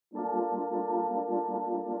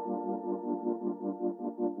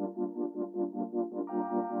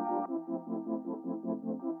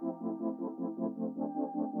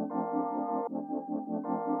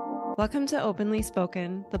Welcome to Openly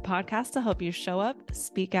Spoken, the podcast to help you show up,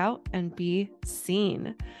 speak out, and be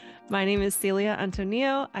seen. My name is Celia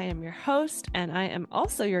Antonio. I am your host, and I am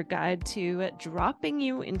also your guide to dropping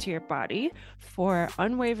you into your body for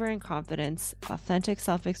unwavering confidence, authentic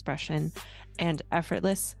self-expression, and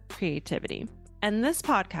effortless creativity. And this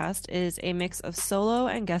podcast is a mix of solo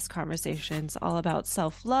and guest conversations all about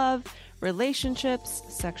self-love, relationships,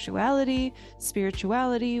 sexuality,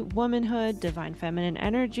 spirituality, womanhood, divine feminine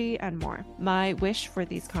energy, and more. My wish for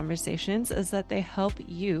these conversations is that they help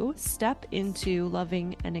you step into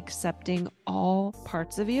loving and accepting all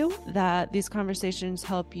parts of you, that these conversations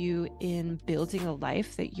help you in building a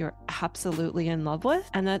life that you're absolutely in love with,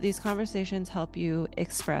 and that these conversations help you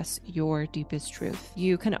express your deepest truth.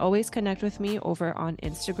 You can always connect with me over on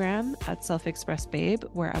Instagram at selfexpressbabe,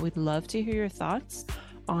 where I would love to hear your thoughts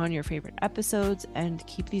on your favorite episodes and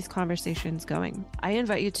keep these conversations going. I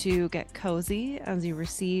invite you to get cozy as you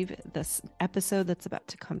receive this episode that's about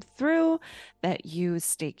to come through, that you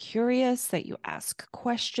stay curious, that you ask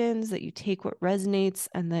questions, that you take what resonates,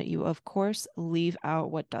 and that you, of course, leave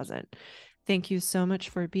out what doesn't. Thank you so much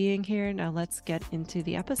for being here. Now let's get into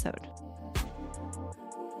the episode.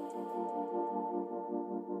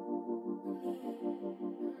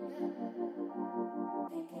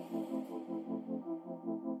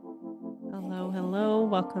 Hello.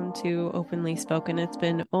 Welcome to Openly Spoken. It's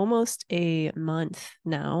been almost a month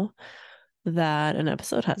now that an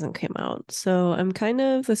episode hasn't come out. So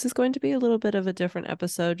this is going to be a little bit of a different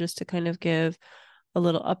episode just to kind of give a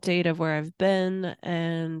little update of where I've been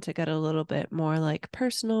and to get a little bit more like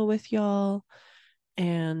personal with y'all.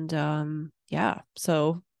 And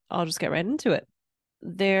so I'll just get right into it.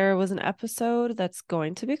 There was an episode that's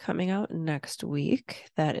going to be coming out next week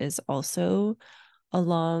that is also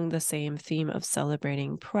along the same theme of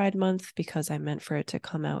celebrating Pride Month, because I meant for it to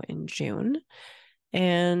come out in June.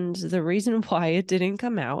 And the reason why it didn't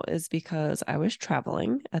come out is because I was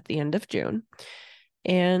traveling at the end of June,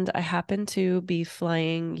 and I happened to be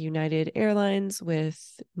flying United Airlines with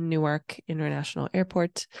Newark International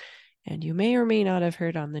Airport. And you may or may not have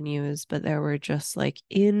heard on the news, but there were just like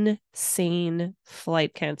insane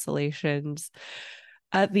flight cancellations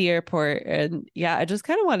at the airport. And yeah, I just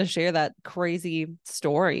kind of want to share that crazy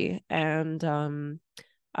story. And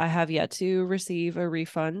I have yet to receive a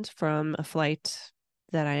refund from a flight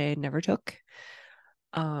that I never took.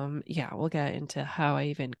 We'll get into how I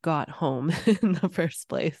even got home in the first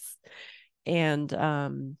place. And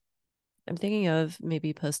I'm thinking of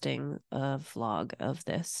maybe posting a vlog of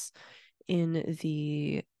this on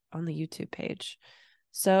the YouTube page.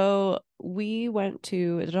 So we went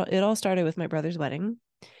to, it all started with my brother's wedding.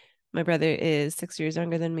 My brother is 6 years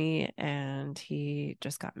younger than me, and he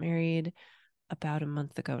just got married about a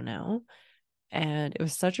month ago now. And it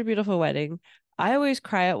was such a beautiful wedding. I always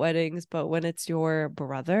cry at weddings, but when it's your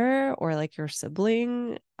brother or like your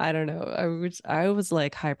sibling, I don't know. I was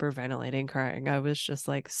like hyperventilating, crying. I was just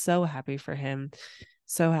like so happy for him,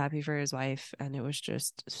 so happy for his wife, and it was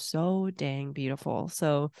just so dang beautiful.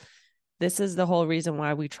 So this is the whole reason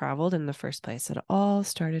why we traveled in the first place. It all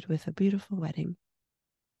started with a beautiful wedding.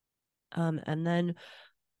 And then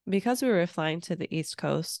because we were flying to the East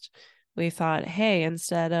Coast, we thought, hey,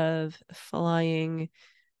 instead of flying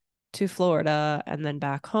to Florida and then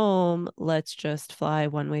back home, let's just fly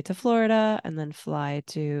one way to Florida and then fly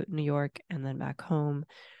to New York and then back home,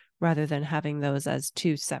 rather than having those as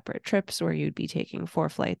two separate trips where you'd be taking 4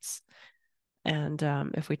 flights. And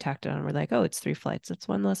if we tacked it on, we're like, oh, it's 3 flights. It's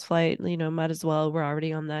one less flight, might as well. We're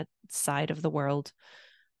already on that side of the world,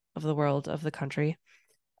 of the country.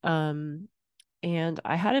 And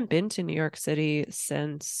I hadn't been to New York City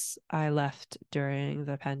since I left during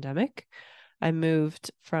the pandemic. I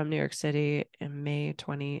moved from New York City in May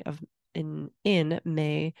of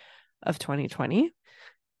 2020.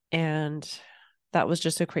 And that was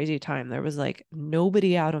just a crazy time. There was like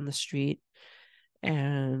nobody out on the street,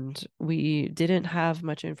 and we didn't have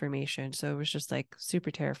much information. So it was just like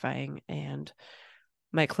super terrifying. And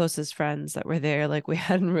my closest friends that were there, like we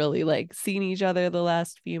hadn't really like seen each other the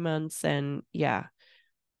last few months. And yeah,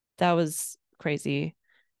 that was crazy.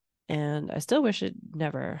 And I still wish it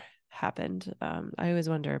never happened. I always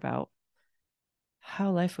wonder about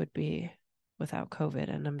how life would be without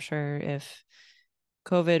COVID. And I'm sure if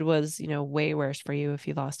COVID was, way worse for you, if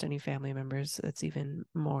you lost any family members, it's even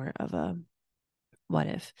more of a what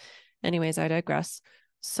if. Anyways, I digress.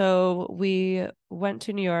 So we went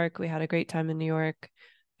to New York. We had a great time in New York.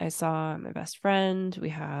 I saw my best friend. We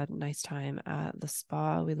had a nice time at the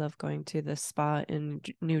spa. We love going to this spa in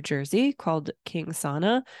New Jersey called King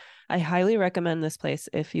Sauna. I highly recommend this place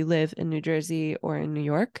if you live in New Jersey or in New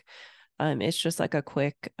York. It's just like a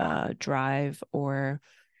quick drive or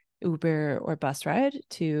Uber or bus ride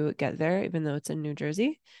to get there, even though it's in New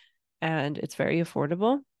Jersey, and it's very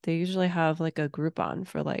affordable. They usually have like a Groupon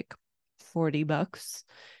for like $40.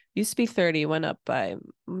 Used to be 30, went up by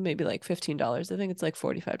maybe like $15. I think it's like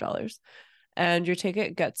 $45. And your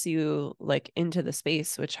ticket gets you like into the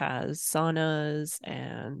space, which has saunas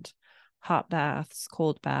and hot baths,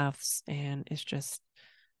 cold baths, and it's just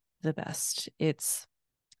the best. It's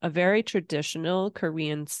a very traditional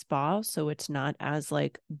Korean spa, so it's not as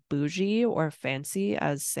like bougie or fancy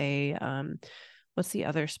as say what's the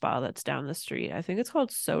other spa that's down the street? I think it's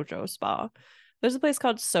called Sojo Spa. There's a place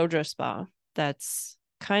called Sojo Spa that's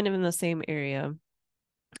kind of in the same area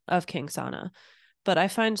of King Sauna. But I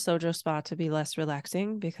find Sojo Spa to be less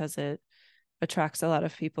relaxing because it attracts a lot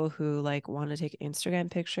of people who like want to take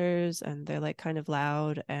Instagram pictures, and they're like kind of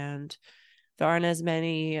loud, and there aren't as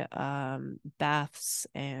many baths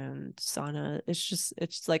and sauna.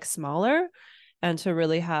 It's like smaller, and to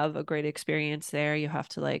really have a great experience there you have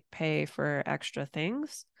to like pay for extra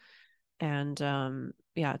things, and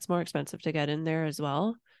yeah, it's more expensive to get in there as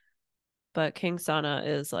well. But King Sauna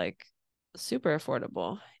is like super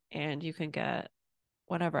affordable, and you can get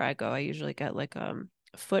whenever I go. I usually get like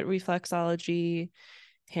foot reflexology,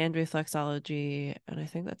 hand reflexology, and I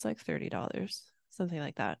think that's like $30, something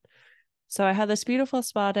like that. So I had this beautiful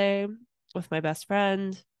spa day with my best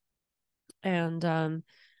friend, and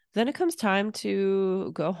then it comes time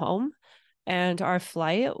to go home, and our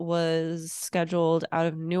flight was scheduled out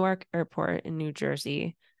of Newark Airport in New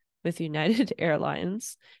Jersey with United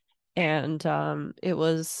Airlines, and it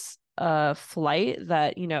was a flight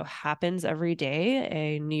that, you know, happens every day,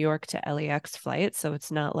 a New York to LAX flight. So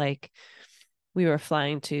it's not like we were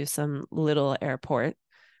flying to some little airport.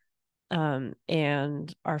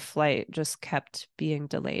 And our flight just kept being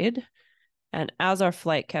delayed. And as our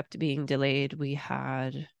flight kept being delayed, we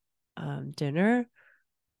had dinner.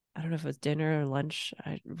 I don't know if it was dinner or lunch.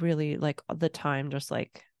 I really like the time just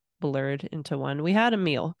like blurred into one. We had a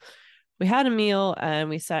meal and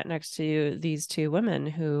we sat next to these two women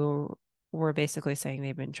who were basically saying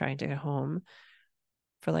they've been trying to get home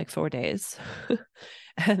for like 4 days.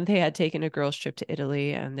 And they had taken a girls' trip to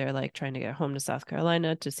Italy, and they're like trying to get home to South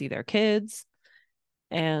Carolina to see their kids.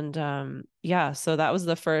 And yeah, so that was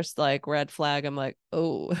the first like red flag. I'm like,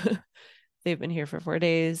 oh, they've been here for 4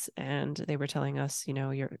 days, and they were telling us, you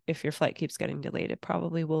know, if your flight keeps getting delayed, it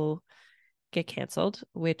probably will get canceled,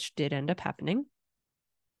 which did end up happening.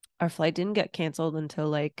 Our flight didn't get canceled until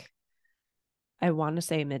like I want to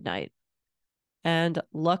say midnight. And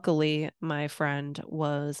luckily, my friend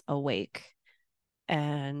was awake,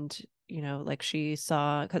 and, you know, like she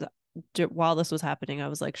saw, because while this was happening, I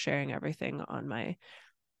was like sharing everything on my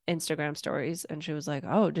Instagram stories, and she was like,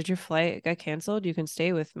 "Oh, did your flight get canceled? You can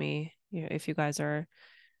stay with me, you know, if you guys are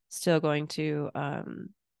still going to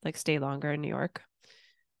like stay longer in New York."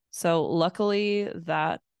 So luckily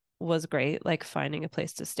that was great, like finding a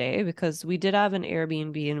place to stay, because we did have an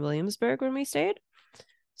Airbnb in Williamsburg when we stayed.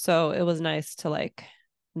 So it was nice to like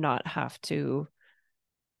not have to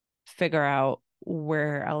figure out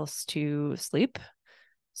where else to sleep.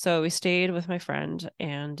 So we stayed with my friend,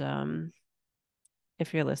 and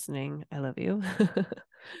if you're listening, I love you.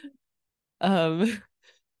 um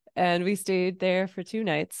and we stayed there for 2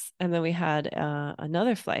 nights, and then we had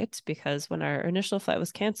another flight, because when our initial flight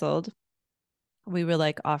was canceled, we were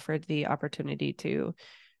like offered the opportunity to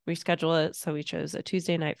reschedule it. So we chose a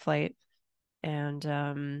Tuesday night flight, and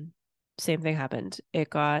same thing happened. It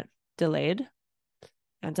got delayed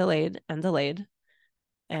and delayed and delayed,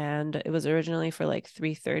 and it was originally for like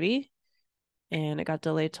 3:30, and it got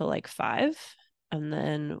delayed till like 5, and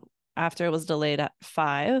then after it was delayed at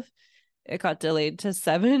 5, it got delayed to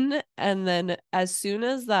 7, and then as soon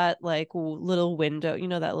as that like little window, you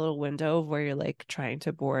know, that little window where you're like trying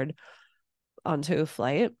to board onto a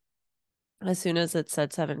flight, as soon as it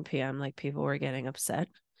said 7 p.m., like people were getting upset.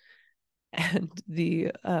 And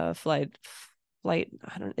the flight, I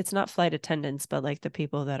don't, it's not flight attendants, but like the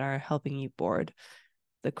people that are helping you board,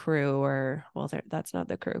 the crew, or well, that's not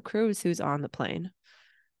the crew. Crew is who's on the plane.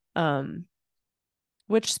 Um,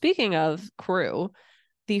 which, speaking of crew,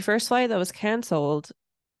 the first flight that was canceled,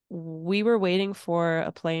 we were waiting for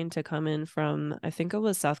a plane to come in from, I think it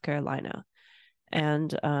was South Carolina.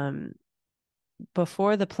 And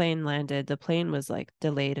before the plane landed, the plane was like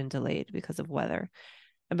delayed and delayed because of weather.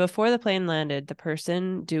 And before the plane landed, the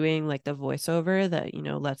person doing like the voiceover that, you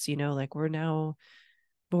know, lets you know, like, we're now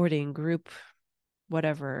boarding group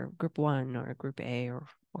whatever, group one or group A,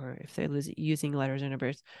 or if they're using letters or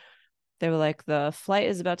numbers, they were like, the flight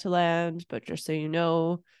is about to land, but just so you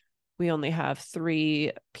know, we only have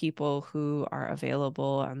 3 people who are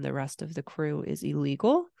available and the rest of the crew is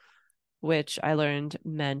illegal, which I learned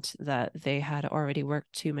meant that they had already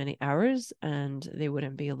worked too many hours and they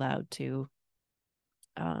wouldn't be allowed to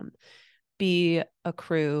be a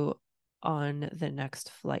crew on the next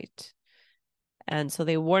flight. And so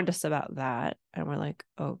they warned us about that. And we're like,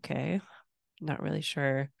 okay, not really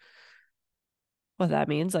sure what that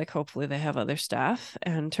means. Like, hopefully they have other staff.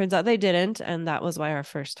 And turns out they didn't. And that was why our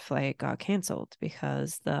first flight got canceled,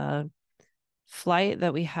 because the flight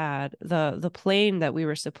that we had, the plane that we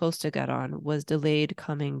were supposed to get on was delayed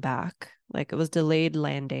coming back. Like, it was delayed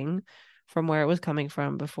landing from where it was coming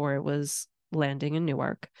from before it was landing in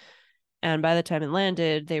Newark. And by the time it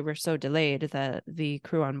landed, they were so delayed that the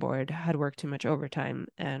crew on board had worked too much overtime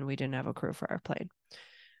and we didn't have a crew for our plane.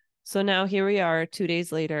 So now here we are 2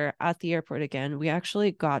 days later at the airport again. We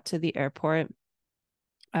actually got to the airport,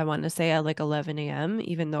 I want to say at like 11 a.m.,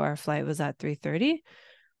 even though our flight was at 3:30,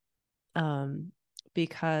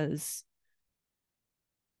 because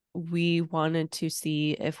we wanted to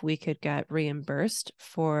see if we could get reimbursed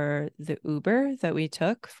for the Uber that we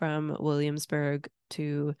took from Williamsburg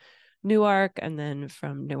to Newark and then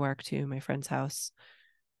from Newark to my friend's house,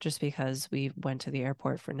 just because we went to the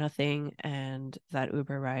airport for nothing and that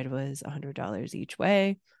Uber ride was $100 each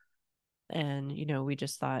way. And, we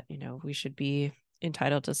just thought, we should be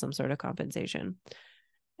entitled to some sort of compensation.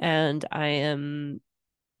 And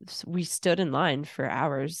we stood in line for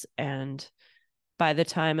hours, and by the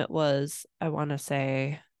time it was, I want to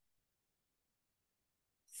say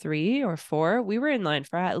 3 or 4, we were in line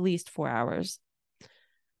for at least 4 hours.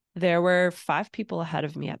 There were 5 people ahead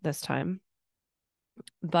of me at this time,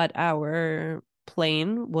 but our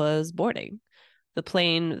plane was boarding. The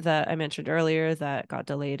plane that I mentioned earlier that got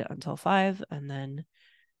delayed until 5 and then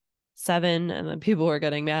 7, and then people were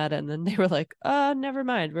getting mad, and then they were like, never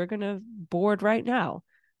mind, we're going to board right now.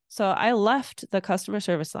 So I left the customer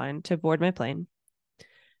service line to board my plane.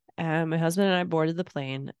 And my husband and I boarded the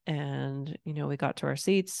plane, and, we got to our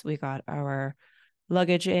seats, we got our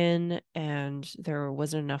luggage in, and there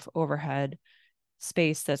wasn't enough overhead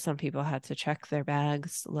space that some people had to check their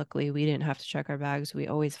bags. Luckily, we didn't have to check our bags. We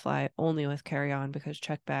always fly only with carry-on because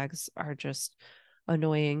check bags are just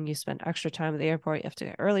annoying. You spend extra time at the airport. You have to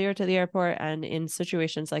get earlier to the airport. And in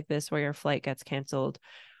situations like this where your flight gets canceled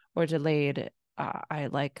or delayed,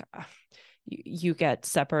 you get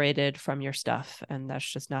separated from your stuff, and that's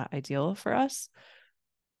just not ideal for us.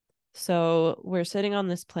 So we're sitting on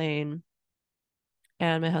this plane,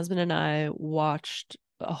 and my husband and I watched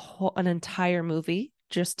an entire movie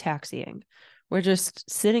just taxiing. We're just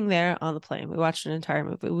sitting there on the plane. We watched an entire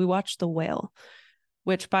movie. We watched The Whale,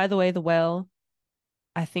 which, by the way, The Whale,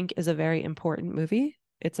 I think, is a very important movie.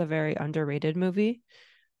 It's a very underrated movie.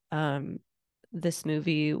 This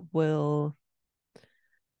movie will,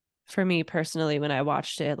 for me personally, when I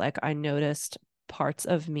watched it, like, I noticed parts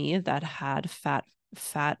of me that had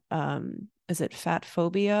is it fat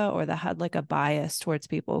phobia, or that had like a bias towards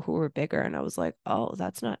people who were bigger, and I was like, oh,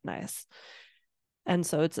 that's not nice. And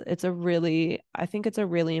so I think it's a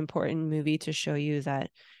really important movie to show you that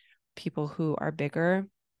people who are bigger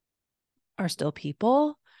are still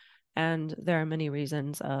people, and there are many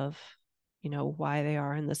reasons of why they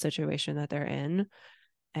are in the situation that they're in.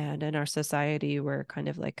 And in our society, we're kind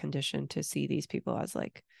of like conditioned to see these people as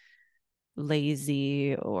like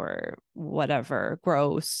lazy or whatever,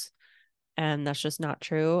 gross. And that's just not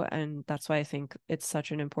true. And that's why I think it's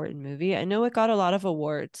such an important movie. I know it got a lot of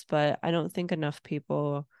awards, but I don't think enough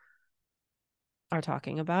people are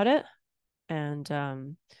talking about it.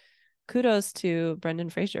 And kudos to Brendan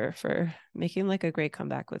Fraser for making like a great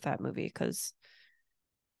comeback with that movie, because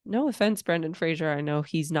no offense, Brendan Fraser, I know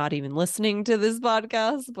he's not even listening to this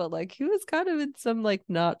podcast, but like he was kind of in some like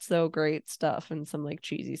not so great stuff and some like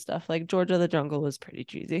cheesy stuff. Like George of the Jungle was pretty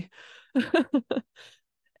cheesy.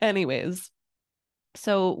 Anyways,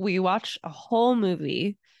 so we watched a whole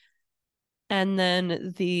movie, and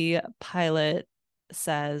then the pilot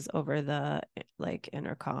says over the like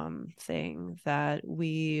intercom thing that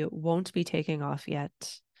we won't be taking off yet,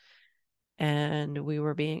 and we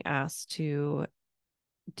were being asked to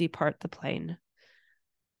depart the plane.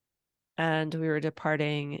 And we were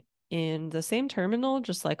departing in the same terminal,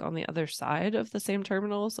 just like on the other side of the same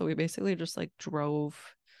terminal. So we basically just like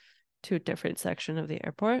drove to a different section of the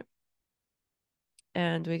airport.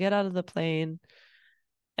 And we get out of the plane.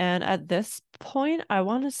 And at this point, I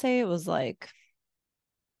want to say it was like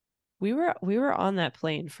we were on that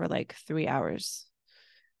plane for like 3 hours.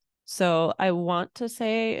 So I want to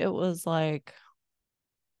say it was like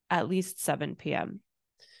at least 7 p.m.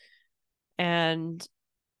 And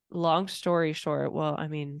long story short, well, I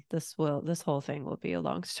mean, this whole thing will be a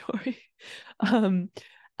long story. um,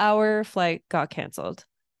 our flight got canceled.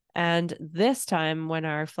 And this time when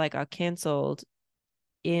our flight got canceled,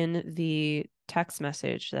 in the text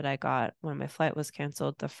message that I got when my flight was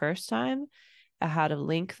canceled the first time, I had a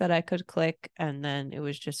link that I could click, and then it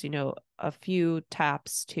was just, a few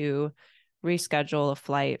taps to reschedule a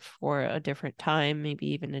flight for a different time,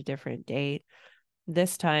 maybe even a different date.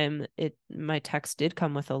 This time my text did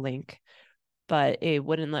come with a link, but it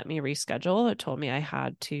wouldn't let me reschedule. It told me I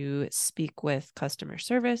had to speak with customer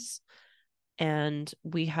service, and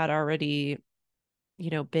we had already,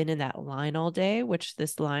 been in that line all day, which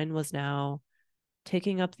this line was now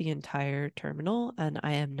taking up the entire terminal. And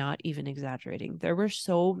I am not even exaggerating. There were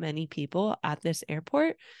so many people at this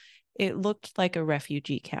airport. It looked like a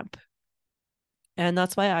refugee camp. And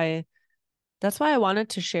that's why I wanted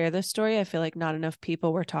to share this story. I feel like not enough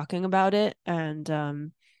people were talking about it,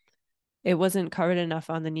 and it wasn't covered enough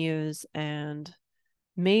on the news. And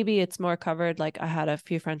maybe it's more covered. Like, I had a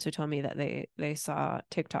few friends who told me that they saw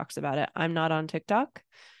TikToks about it. I'm not on TikTok.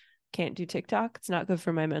 Can't do TikTok. It's not good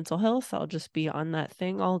for my mental health. I'll just be on that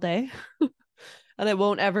thing all day. And I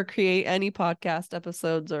won't ever create any podcast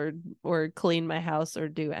episodes or clean my house or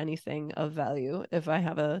do anything of value if I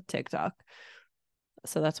have a TikTok.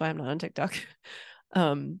 So that's why I'm not on TikTok.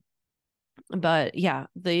 um but yeah,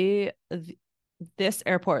 this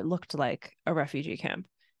airport looked like a refugee camp.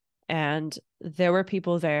 And there were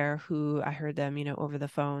people there who I heard them, over the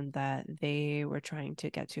phone, that they were trying to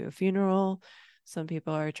get to a funeral. Some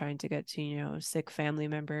people are trying to get to, sick family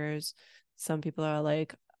members. Some people are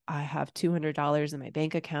like, I have $200 in my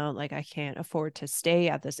bank account. Like, I can't afford to stay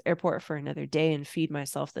at this airport for another day and feed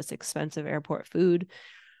myself this expensive airport food,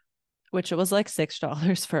 which it was like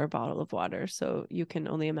 $6 for a bottle of water. So you can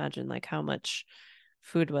only imagine like how much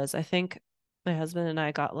food was. I think my husband and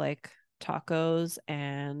I got like tacos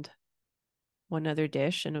and one other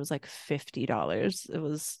dish, and it was like $50. It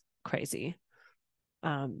was crazy.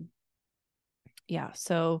 Um yeah,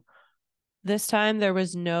 so this time there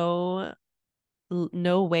was no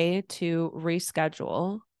way to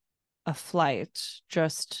reschedule a flight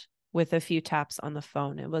just with a few taps on the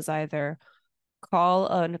phone. It was either call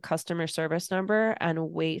a customer service number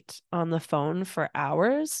and wait on the phone for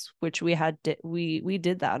hours, which we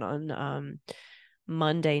did that on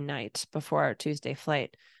Monday night before our Tuesday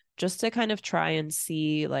flight, just to kind of try and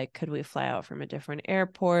see, like, could we fly out from a different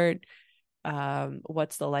airport?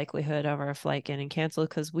 What's the likelihood of our flight getting canceled?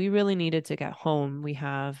 Because we really needed to get home. We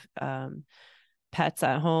have pets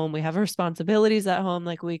at home. We have responsibilities at home.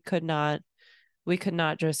 Like, we could not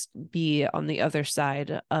just be on the other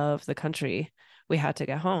side of the country. We had to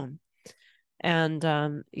get home.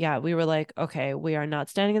 And yeah, we were like, okay, we are not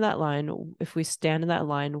standing in that line. If we stand in that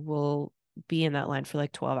line, we'll be in that line for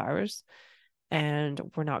like 12 hours. And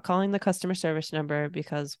we're not calling the customer service number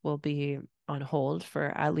because we'll be on hold for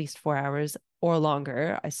at least 4 hours or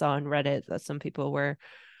longer. I saw on Reddit that some people were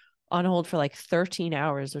on hold for like 13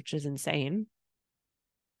 hours, which is insane.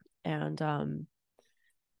 And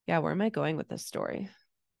yeah, where am I going with this story?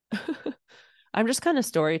 I'm just kind of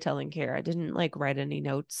storytelling here. I didn't like write any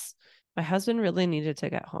notes. My husband really needed to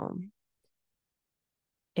get home,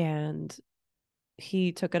 and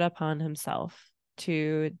he took it upon himself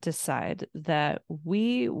to decide that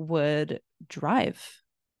we would drive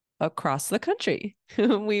across the country.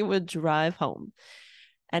 We would drive home.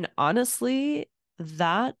 And honestly,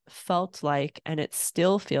 that felt like, and it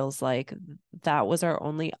still feels like, that was our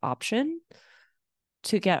only option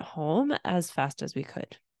to get home as fast as we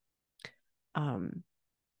could. Um,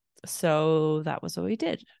 so that was what we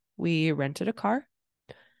did. We rented a car.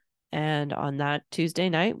 And on that Tuesday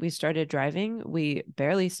night, we started driving. We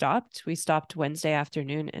barely stopped. We stopped Wednesday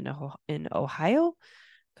afternoon in Ohio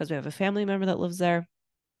because we have a family member that lives there.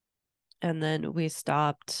 And then we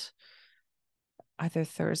stopped either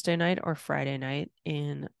Thursday night or Friday night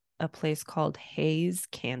in a place called Hays,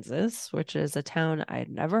 Kansas, which is a town I'd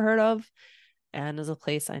never heard of and is a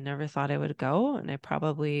place I never thought I would go. And I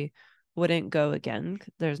probably wouldn't go again.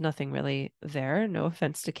 There's nothing really there. No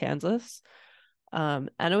offense to Kansas. And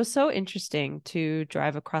it was so interesting to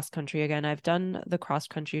drive across country again. I've done the cross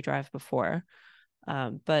country drive before,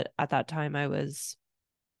 but at that time I was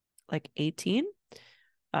like 18.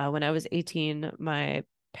 When I was 18, my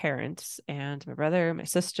parents and my brother, my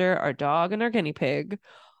sister, our dog, and our guinea pig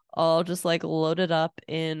all just like loaded up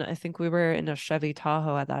in, I think we were in a Chevy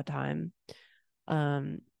Tahoe at that time.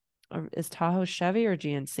 Um, is Tahoe Chevy or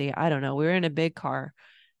GNC? I don't know. We were in a big car,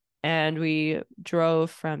 and we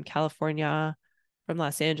drove from California, from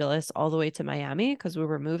Los Angeles all the way to Miami because we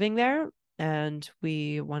were moving there. and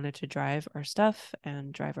we wanted to drive our stuff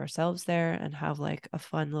and drive ourselves there and have like a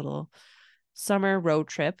fun little summer road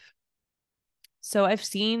trip. So I've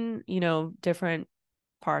seen, different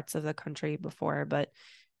parts of the country before, but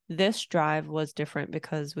this drive was different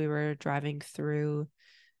because we were driving a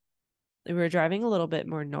little bit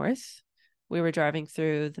more north. We were driving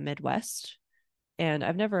through the Midwest, and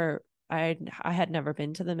I had never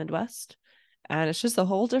been to the Midwest, and it's just a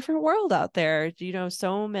whole different world out there.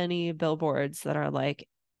 So many billboards that are like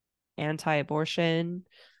anti-abortion,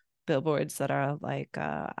 billboards that are like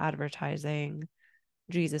advertising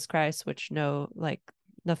Jesus Christ, which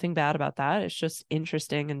nothing bad about that. It's just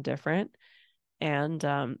interesting and different. And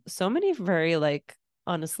so many very like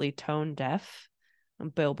honestly tone deaf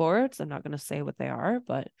billboards. I'm not going to say what they are,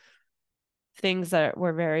 but things that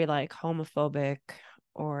were very like homophobic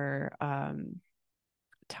or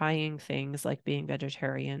tying things like being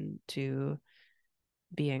vegetarian to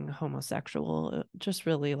being homosexual, just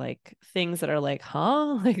really like things that are like,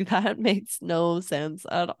 huh? Like that makes no sense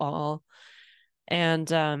at all. And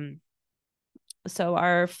so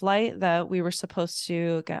our flight that we were supposed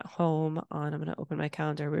to get home on, I'm going to open my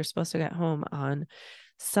calendar. We were supposed to get home on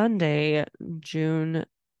Sunday, June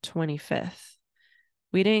 25th.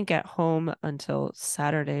 We didn't get home until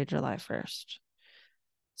Saturday, July 1st.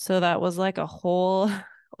 So that was like a whole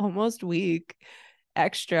almost week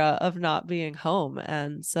extra of not being home.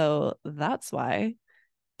 And so that's why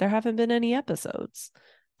there haven't been any episodes.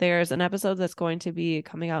 There's an episode that's going to be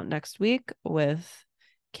coming out next week with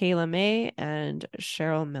Kayla May and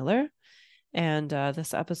Cheryl Miller. And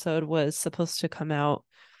this episode was supposed to come out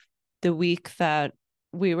the week that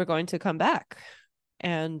we were going to come back.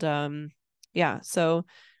 And so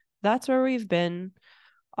that's where we've been.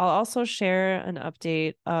 I'll also share an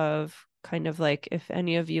update of kind of like if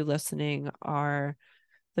any of you listening are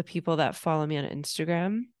the people that follow me on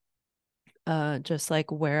Instagram, just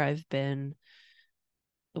like where I've been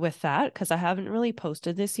with that, because I haven't really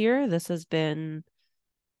posted this year. This has been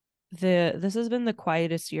the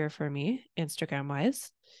quietest year for me, Instagram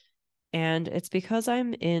wise. And it's because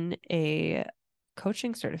I'm in a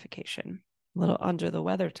coaching certification, a little under the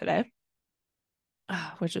weather today,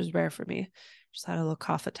 which is rare for me. Just had a little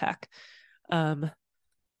cough attack.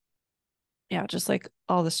 Just like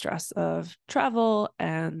all the stress of travel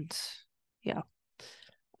and yeah.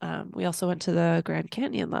 We also went to the Grand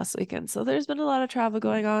Canyon last weekend. So there's been a lot of travel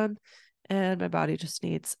going on and my body just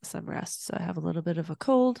needs some rest. So I have a little bit of a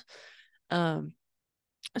cold. I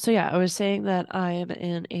was saying that I am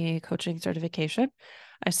in a coaching certification.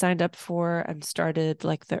 I signed up for and started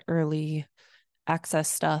like the early access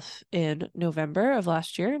stuff in November of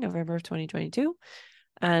last year, November of 2022.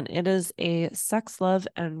 And it is a sex, love,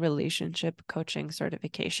 and relationship coaching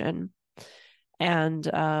certification. And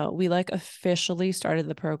we like officially started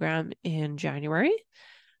the program in January.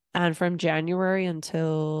 And from January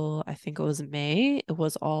until I think it was May, it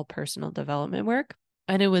was all personal development work.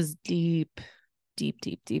 And it was deep, deep,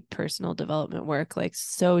 deep, deep personal development work, like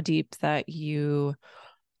so deep that you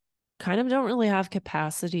kind of don't really have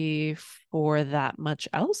capacity for that much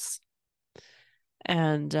else.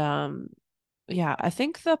 And I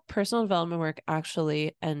think the personal development work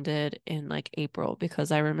actually ended in like April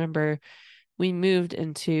because I remember we moved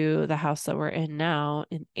into the house that we're in now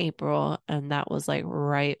in April, and that was like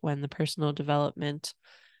right when the personal development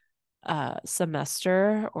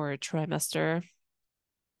semester or trimester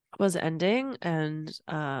was ending. And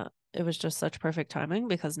it was just such perfect timing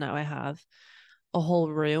because now I have a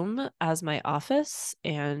whole room as my office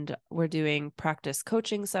and we're doing practice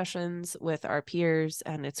coaching sessions with our peers,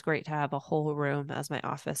 and it's great to have a whole room as my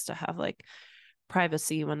office to have like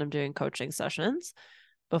privacy when I'm doing coaching sessions.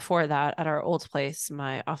 Before that, at our old place,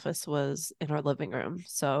 my office was in our living room,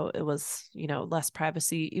 so it was less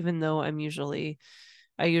privacy, even though I usually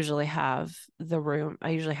have the room.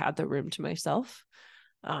 I usually had the room to myself.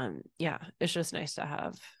 It's just nice to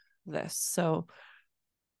have this. So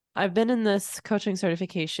I've been in this coaching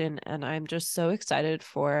certification and I'm just so excited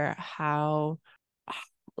for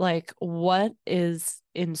what is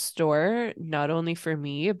in store, not only for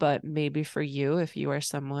me, but maybe for you if you are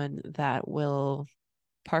someone that will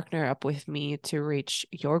partner up with me to reach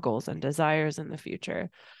your goals and desires in the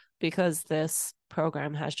future. Because this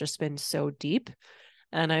program has just been so deep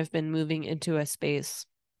and I've been moving into a space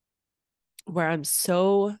where I'm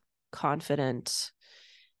so confident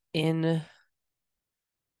in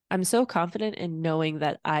knowing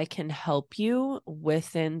that I can help you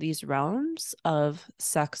within these realms of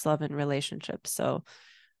sex, love, and relationships. So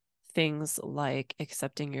things like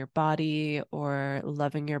accepting your body or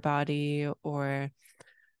loving your body or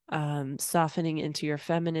softening into your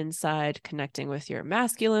feminine side, connecting with your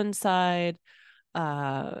masculine side,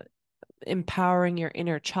 empowering your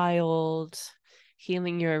inner child,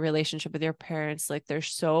 healing your relationship with your parents. Like there's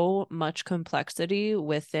so much complexity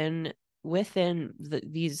within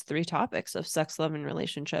these three topics of sex, love, and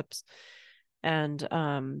relationships. And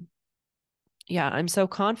yeah, I'm so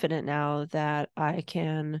confident now that I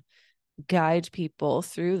can guide people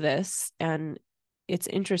through this. And it's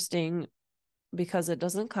interesting because it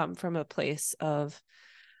doesn't come from a place of,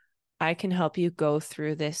 I can help you go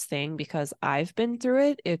through this thing because I've been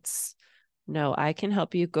through it. It's no, I can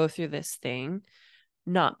help you go through this thing,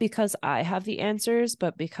 not because I have the answers,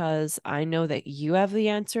 but because I know that you have the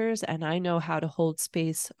answers and I know how to hold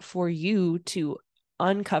space for you to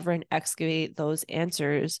uncover and excavate those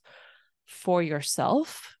answers for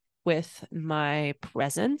yourself with my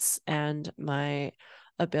presence and my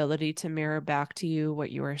ability to mirror back to you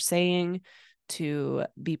what you are saying, to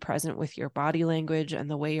be present with your body language and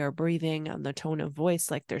the way you're breathing and the tone of voice.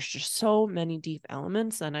 Like there's just so many deep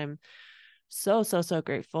elements, and I'm so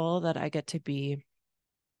grateful that I get to be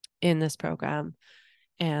in this program.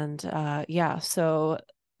 And yeah, so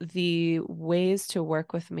the ways to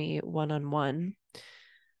work with me one-on-one,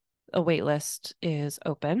 a wait list is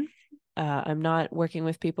open. I'm not working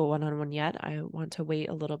with people one-on-one yet. I want to wait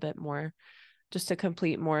a little bit more just to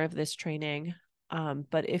complete more of this training.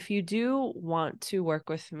 But if you do want to work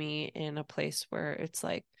with me in a place where it's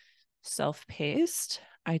like self-paced,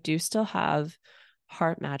 I do still have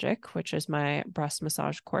Heart Magic, which is my breast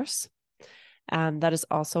massage course. And that is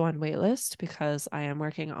also on waitlist because I am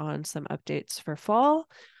working on some updates for fall.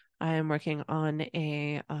 I am working on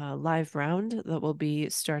a live round that will be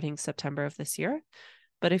starting September of this year.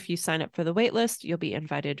 But if you sign up for the waitlist, you'll be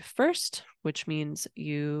invited first, which means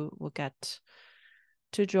you will get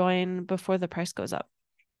to join before the price goes up.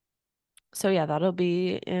 So yeah, that'll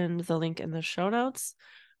be in the link in the show notes.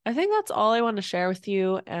 I think that's all I want to share with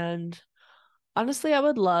you. And honestly, I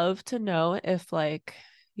would love to know if like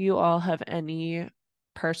you all have any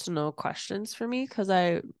personal questions for me, because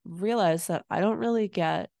I realize that I don't really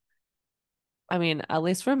get, I mean, at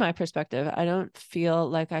least from my perspective, I don't feel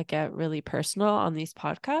like I get really personal on these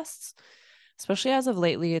podcasts, especially as of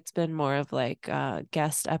lately. It's been more of like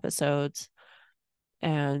guest episodes.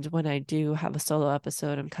 And when I do have a solo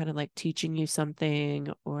episode, I'm kind of like teaching you something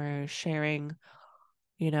or sharing,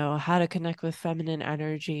 how to connect with feminine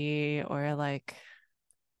energy, or like,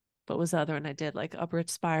 what was the other one I did? Like upward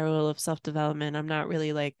spiral of self-development. I'm not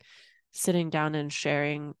really like sitting down and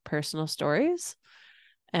sharing personal stories.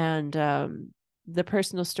 And the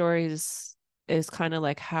personal stories is kind of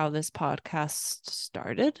like how this podcast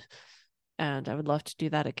started. And I would love to do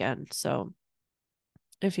that again. So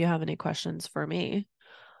if you have any questions for me,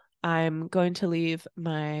 I'm going to leave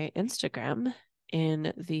my Instagram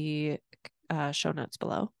in the show notes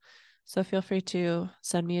below. So feel free to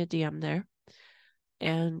send me a DM there.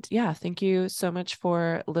 And yeah, thank you so much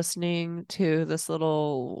for listening to this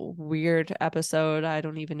little weird episode. I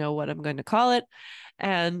don't even know what I'm going to call it.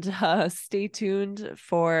 And stay tuned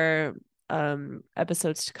for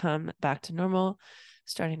episodes to come back to normal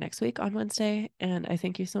starting next week on Wednesday. And I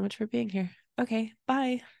thank you so much for being here. Okay,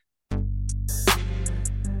 bye.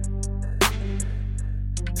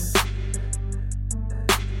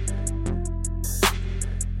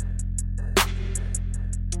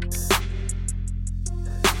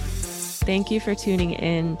 Thank you for tuning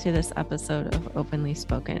in to this episode of Openly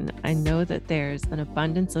Spoken. I know that there's an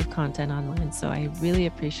abundance of content online, so I really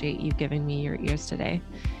appreciate you giving me your ears today.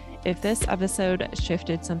 If this episode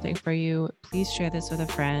shifted something for you, please share this with a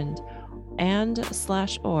friend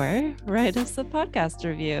and/or write us a podcast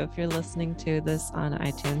review if you're listening to this on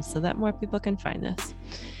iTunes so that more people can find this.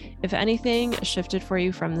 If anything shifted for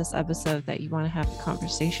you from this episode that you want to have a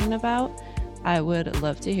conversation about, I would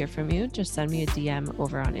love to hear from you. Just send me a DM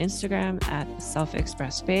over on Instagram at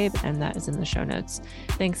selfexpressbabe, and that is in the show notes.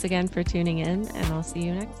 Thanks again for tuning in, and I'll see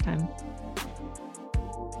you next time.